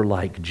lot more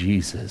like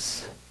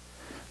Jesus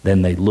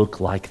than they look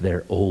like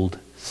their old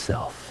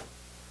self.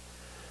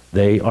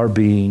 They are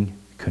being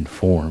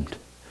conformed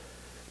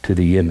to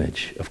the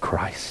image of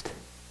Christ.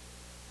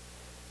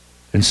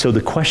 And so the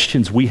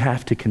questions we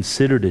have to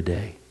consider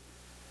today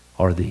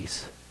are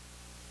these.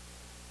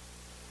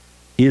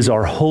 Is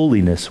our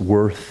holiness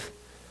worth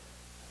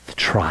the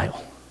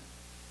trial?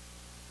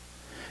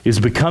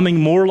 Is becoming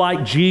more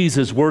like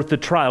Jesus worth the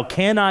trial?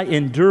 Can I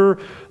endure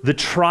the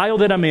trial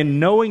that I'm in,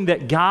 knowing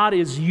that God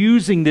is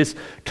using this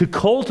to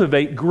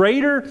cultivate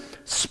greater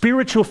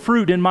spiritual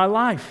fruit in my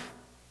life?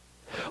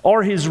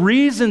 Are his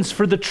reasons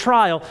for the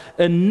trial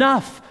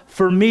enough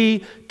for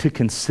me to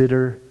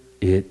consider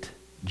it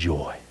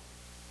joy?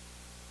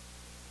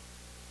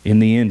 In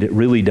the end, it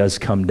really does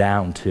come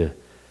down to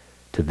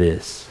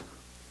this.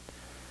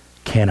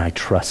 Can I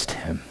trust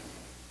him?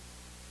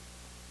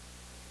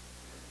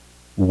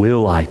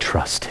 Will I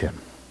trust him?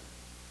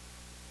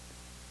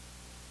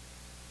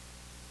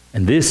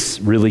 And this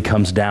really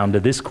comes down to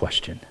this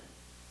question.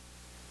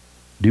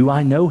 Do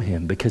I know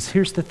him? Because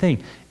here's the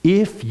thing.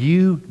 If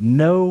you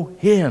know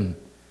him,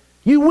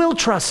 you will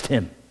trust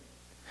him.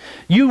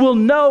 You will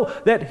know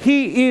that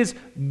he is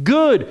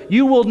good.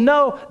 You will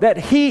know that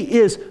he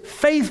is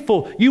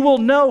faithful. You will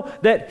know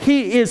that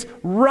he is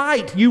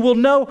right. You will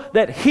know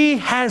that he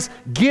has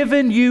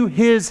given you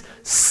his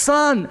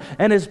son.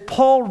 And as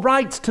Paul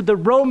writes to the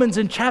Romans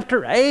in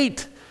chapter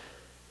 8,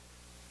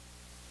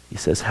 he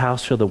says, how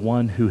shall the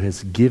one who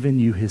has given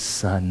you his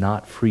son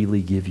not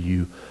freely give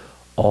you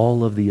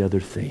all of the other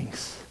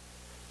things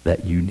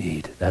that you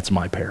need? That's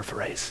my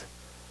paraphrase.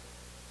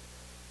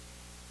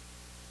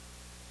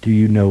 Do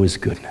you know his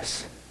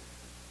goodness?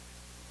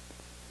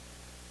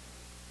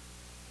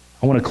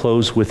 I want to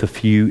close with a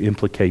few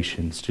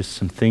implications, just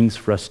some things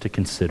for us to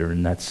consider.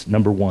 And that's,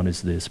 number one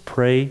is this: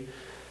 pray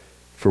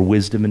for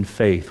wisdom and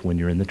faith when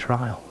you're in the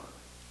trial.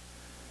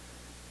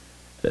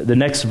 The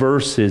next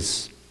verse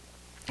is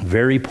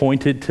very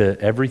pointed to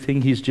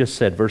everything he's just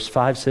said. Verse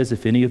 5 says,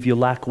 if any of you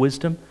lack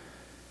wisdom,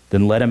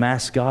 then let him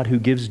ask God, who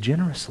gives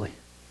generously.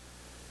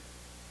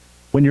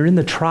 When you're in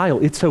the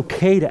trial, it's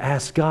okay to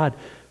ask God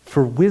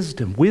for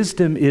wisdom.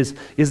 Wisdom is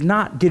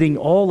not getting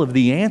all of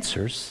the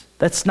answers.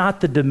 That's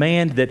not the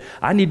demand that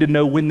I need to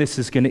know when this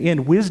is going to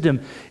end.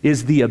 Wisdom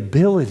is the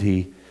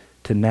ability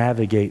to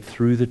navigate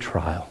through the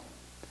trial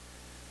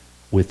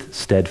with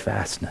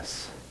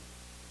steadfastness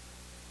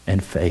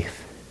and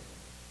faith.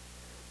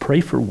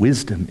 Pray for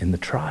wisdom in the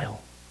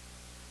trial.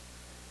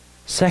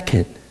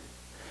 Second,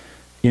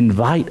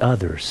 invite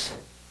others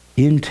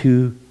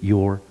into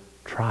your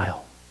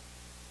trial.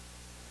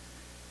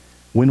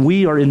 When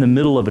we are in the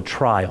middle of a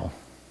trial,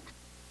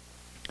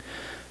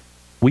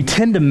 we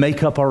tend to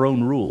make up our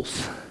own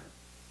rules.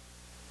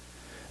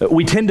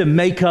 We tend to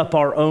make up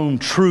our own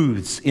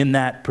truths in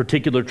that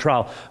particular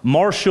trial.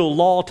 Martial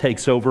law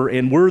takes over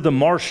and we're the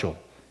marshal.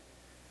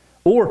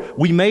 Or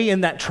we may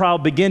in that trial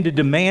begin to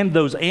demand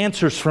those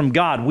answers from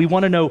God. We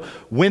want to know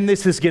when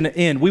this is going to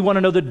end. We want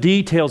to know the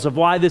details of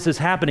why this is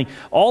happening,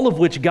 all of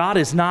which God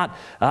is not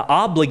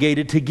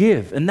obligated to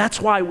give. And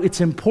that's why it's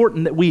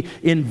important that we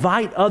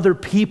invite other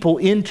people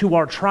into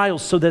our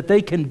trials so that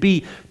they can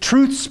be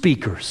truth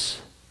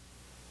speakers.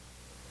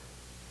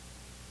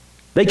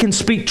 They can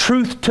speak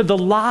truth to the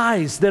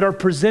lies that are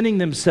presenting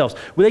themselves.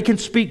 They can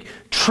speak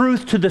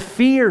truth to the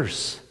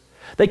fears.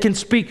 They can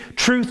speak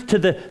truth to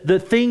the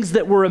things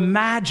that we're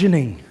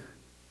imagining.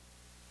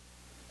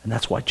 And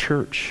that's why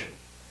church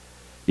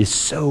is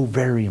so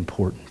very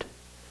important.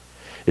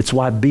 It's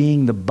why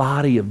being the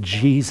body of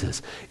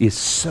Jesus is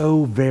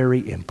so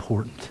very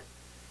important.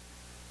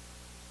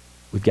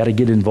 We've got to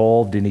get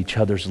involved in each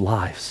other's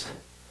lives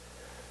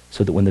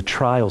so that when the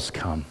trials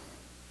come,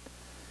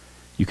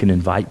 you can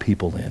invite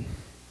people in.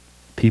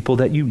 People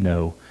that you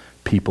know,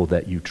 people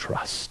that you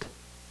trust.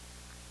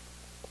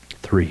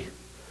 3,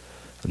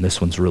 and this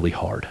one's really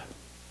hard.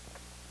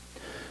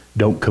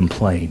 Don't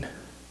complain.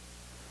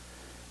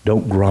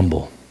 Don't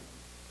grumble.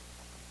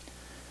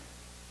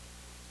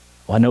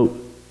 Well, I know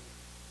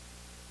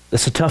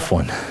that's a tough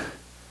one.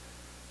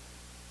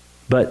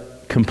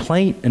 But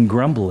complaint and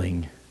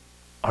grumbling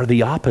are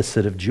the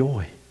opposite of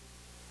joy.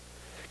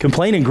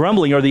 Complaint and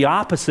grumbling are the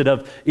opposite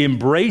of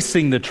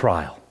embracing the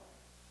trial.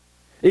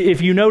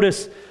 If you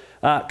notice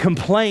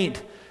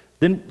complaint,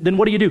 then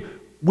what do?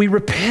 We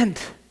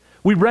repent.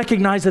 We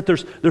recognize that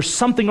there's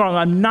something wrong.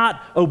 I'm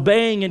not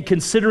obeying and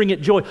considering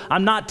it joy.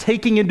 I'm not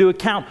taking into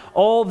account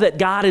all that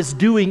God is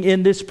doing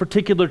in this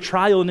particular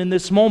trial and in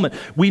this moment.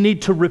 We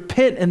need to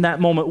repent in that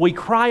moment. We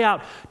cry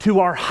out to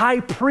our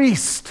high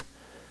priest.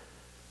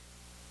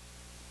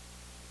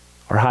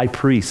 Our high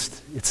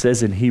priest, it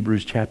says in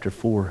Hebrews chapter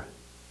 4,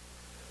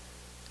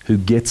 who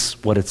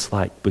gets what it's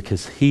like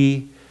because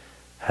he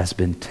has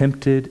been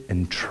tempted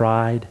and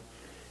tried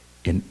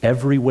in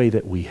every way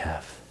that we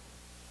have,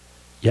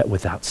 yet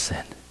without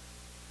sin.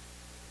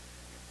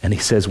 And he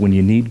says, when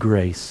you need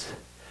grace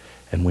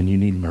and when you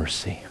need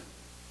mercy,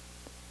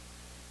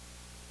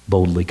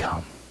 boldly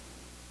come.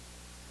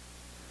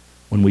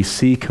 When we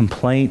see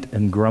complaint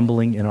and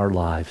grumbling in our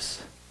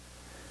lives,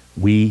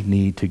 we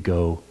need to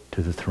go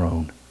to the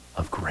throne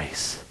of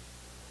grace.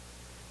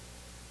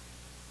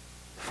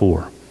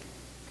 4,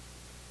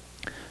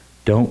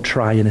 don't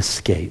try and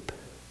escape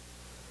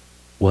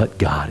what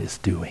God is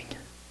doing.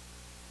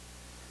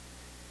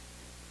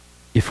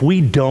 If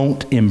we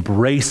don't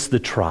embrace the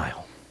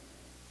trial,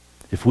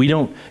 if we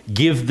don't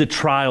give the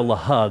trial a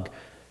hug,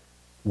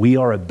 we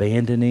are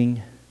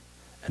abandoning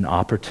an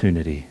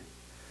opportunity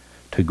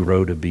to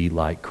grow to be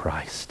like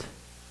Christ,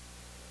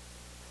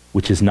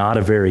 which is not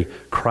a very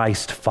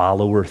Christ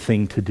follower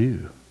thing to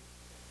do.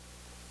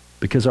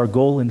 Because our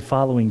goal in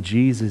following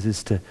Jesus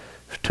is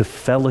to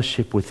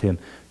fellowship with him,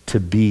 to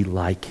be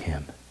like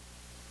him.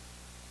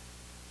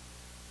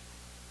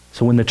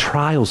 So when the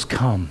trials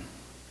come,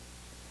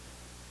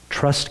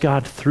 trust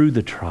God through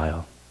the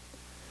trial.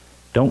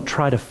 Don't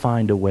try to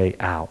find a way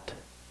out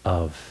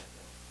of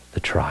the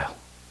trial.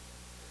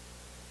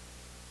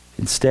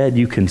 Instead,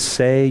 you can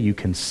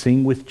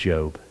sing with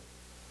Job,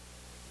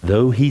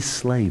 though he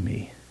slay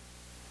me,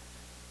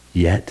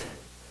 yet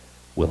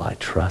will I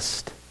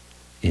trust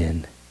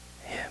in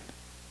him.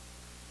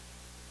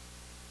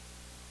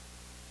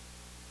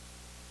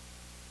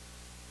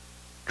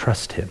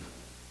 Trust him.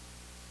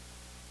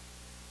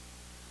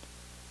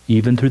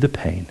 Even through the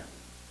pain.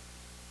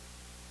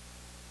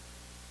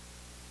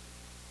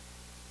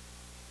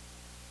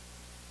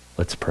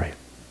 Let's pray.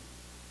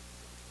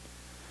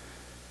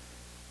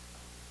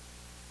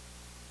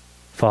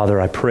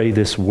 Father, I pray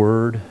this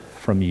word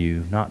from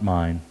you, not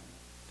mine.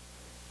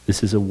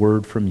 This is a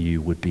word from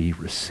you would be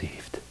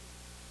received.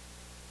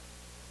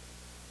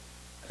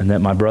 And that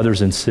my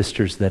brothers and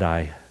sisters that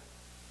I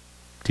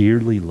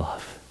dearly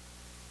love,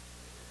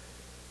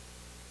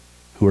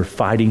 who are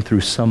fighting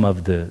through some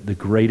of the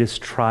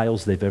greatest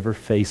trials they've ever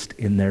faced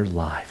in their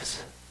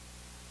lives,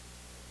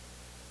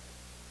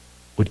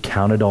 would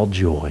count it all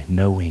joy,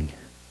 knowing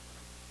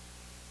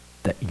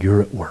that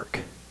you're at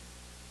work,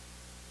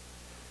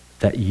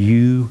 that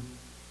you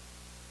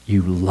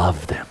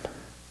love them,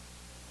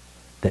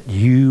 that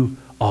you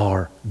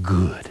are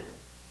good,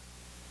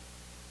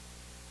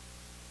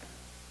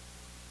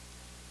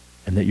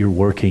 and that you're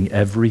working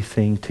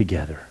everything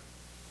together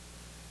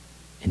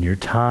in your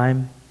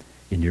time,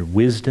 in your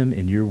wisdom,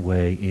 in your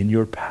way, in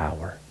your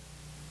power,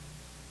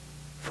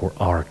 for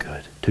our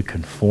good, to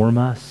conform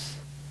us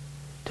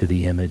to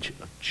the image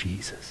of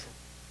Jesus.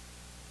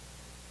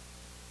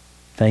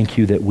 Thank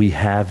you that we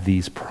have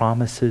these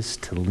promises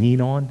to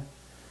lean on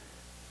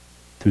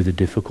through the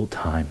difficult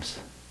times.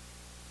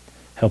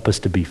 Help us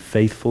to be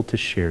faithful to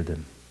share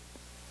them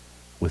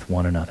with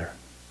one another.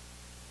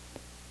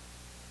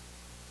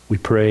 We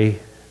pray,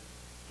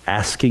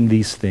 asking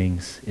these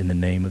things in the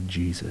name of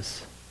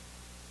Jesus.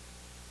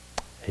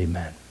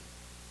 Amen.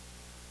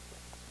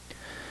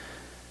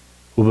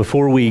 Well,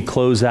 before we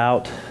close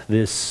out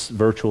this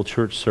virtual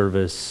church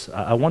service,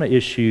 I want to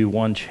issue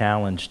one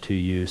challenge to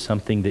you,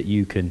 something that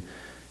you can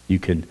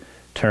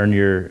turn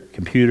your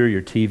computer,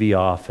 your TV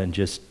off and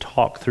just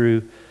talk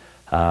through.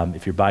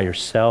 If you're by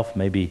yourself,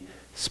 maybe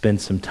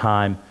spend some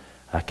time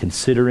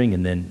considering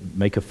and then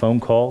make a phone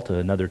call to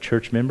another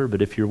church member.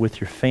 But if you're with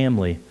your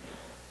family,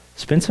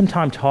 spend some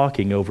time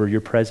talking over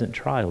your present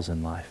trials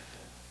in life.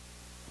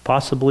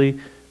 Possibly,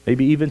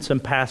 maybe even some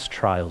past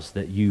trials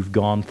that you've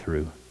gone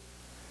through.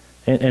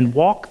 And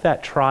walk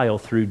that trial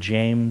through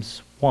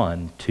James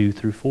 1, 2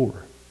 through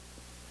 4.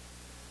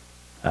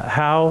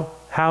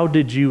 How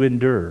did you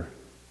endure?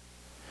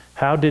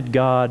 How did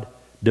God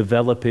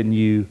develop in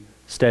you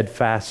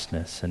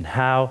steadfastness? And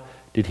how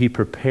did he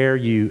prepare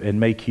you and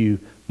make you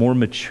more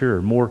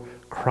mature, more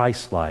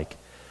Christ-like?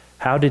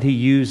 How did he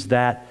use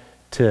that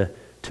to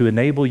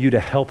enable you to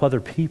help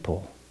other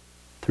people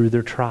through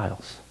their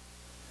trials?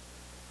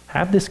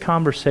 Have this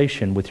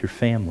conversation with your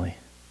family.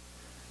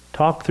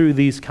 Talk through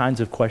these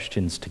kinds of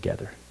questions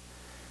together.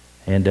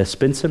 And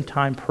spend some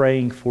time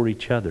praying for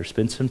each other.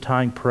 Spend some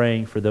time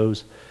praying for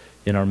those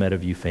in our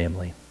Meadowview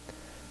family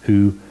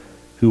who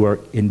are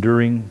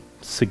enduring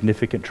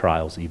significant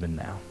trials even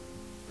now.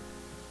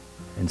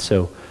 And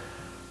so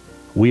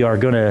we are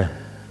going to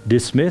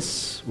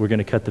dismiss. We're going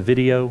to cut the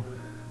video.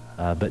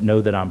 But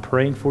know that I'm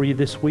praying for you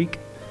this week.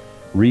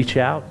 Reach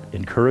out,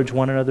 encourage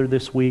one another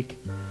this week.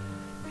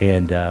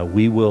 And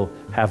we will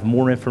have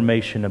more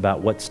information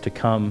about what's to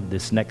come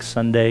this next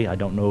Sunday. I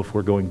don't know if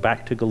we're going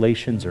back to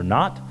Galatians or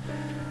not,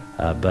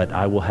 but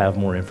I will have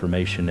more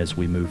information as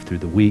we move through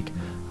the week.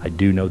 I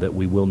do know that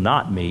we will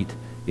not meet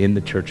in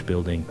the church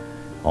building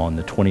on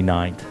the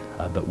 29th,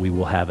 but we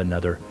will have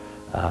another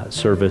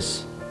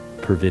service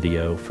per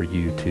video for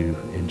you to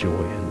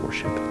enjoy and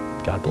worship.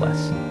 God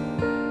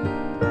bless.